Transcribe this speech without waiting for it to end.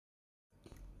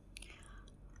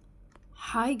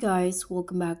Hi guys,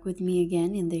 welcome back with me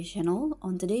again in this channel.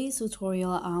 On today's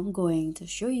tutorial, I'm going to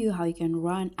show you how you can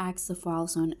run EXE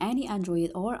files on any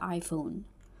Android or iPhone.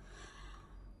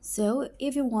 So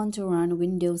if you want to run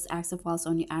Windows EXE files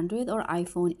on your Android or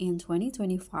iPhone in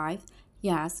 2025,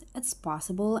 yes, it's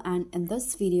possible, and in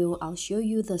this video, I'll show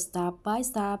you the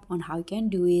step-by-step on how you can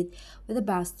do it with the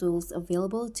best tools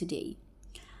available today.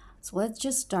 So let's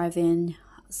just dive in.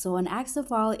 So an EXE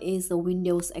file is a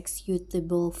Windows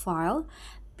executable file.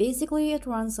 Basically, it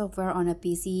runs software on a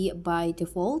PC by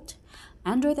default.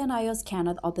 Android and iOS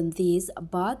cannot open these,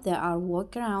 but there are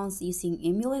workarounds using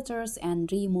emulators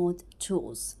and remote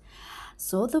tools.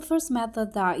 So the first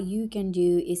method that you can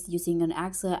do is using an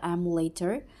EXE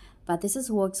emulator, but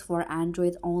works for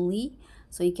Android only.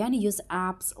 So you can use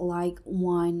apps like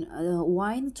Wine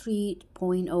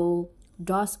 3.0,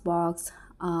 DOSBox,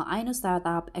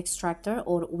 iStartup Extractor,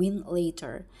 or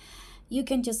WinLater. You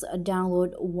can just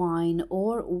download Wine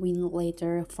or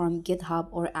WinLater from GitHub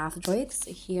or Android.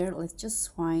 So here, let's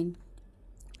just find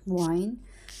Wine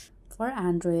for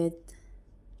Android.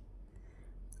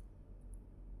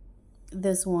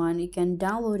 This one, you can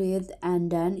download it, and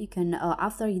then you can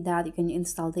after that you can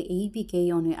install the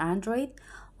APK on your Android.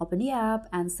 Open the app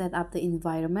and set up the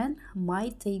environment.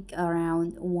 Might take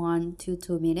around 1 to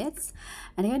 2 minutes,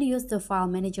 and you can use the file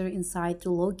manager inside to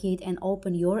locate and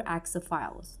open your EXE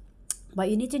files.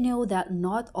 But you need to know that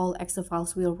not all EXE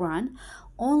files will run.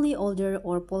 Only older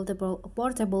or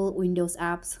portable Windows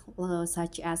apps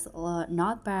such as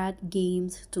Notepad,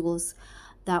 games, tools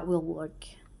that will work.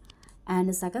 And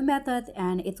the second method,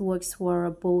 and it works for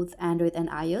both Android and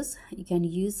iOS, you can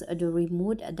use the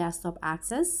remote desktop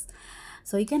access.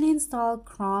 So you can install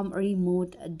Chrome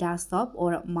Remote Desktop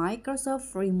or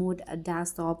Microsoft Remote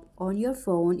Desktop on your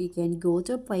phone. You can go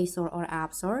to Play Store or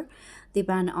App Store,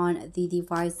 depend on the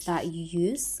device that you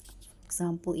use. For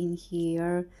example, in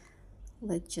here,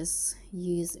 let's just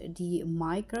use the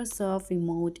Microsoft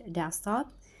Remote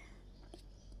Desktop.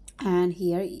 And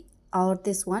here, or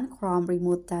this one, Chrome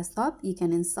Remote Desktop, you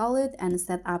can install it and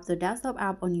set up the desktop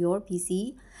app on your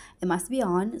PC. It must be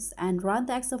on and run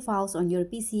the EXE files on your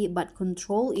PC, but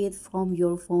control it from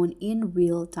your phone in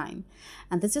real time.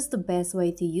 And this is the best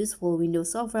way to use full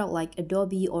Windows software like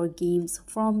Adobe or games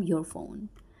from your phone.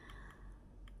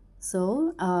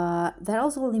 So there are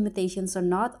also limitations, so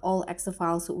not all EXE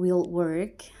files will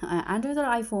work. Android or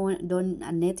iPhone don't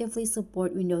natively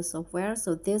support Windows software,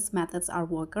 so these methods are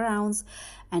workarounds,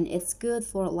 and it's good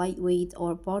for lightweight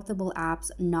or portable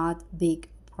apps, not big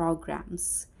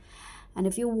programs. And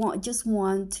if you just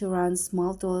want to run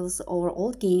small tools or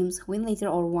old games,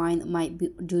 WinLater or Wine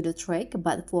might do the trick,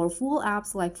 but for full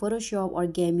apps like Photoshop or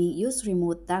gaming, use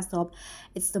Remote Desktop.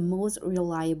 It's the most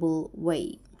reliable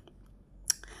way.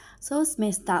 So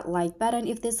smash that like button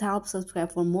if this helps,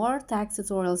 subscribe for more tech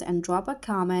tutorials, and drop a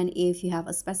comment if you have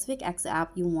a specific EXE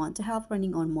app you want to have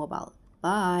running on mobile.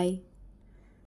 Bye!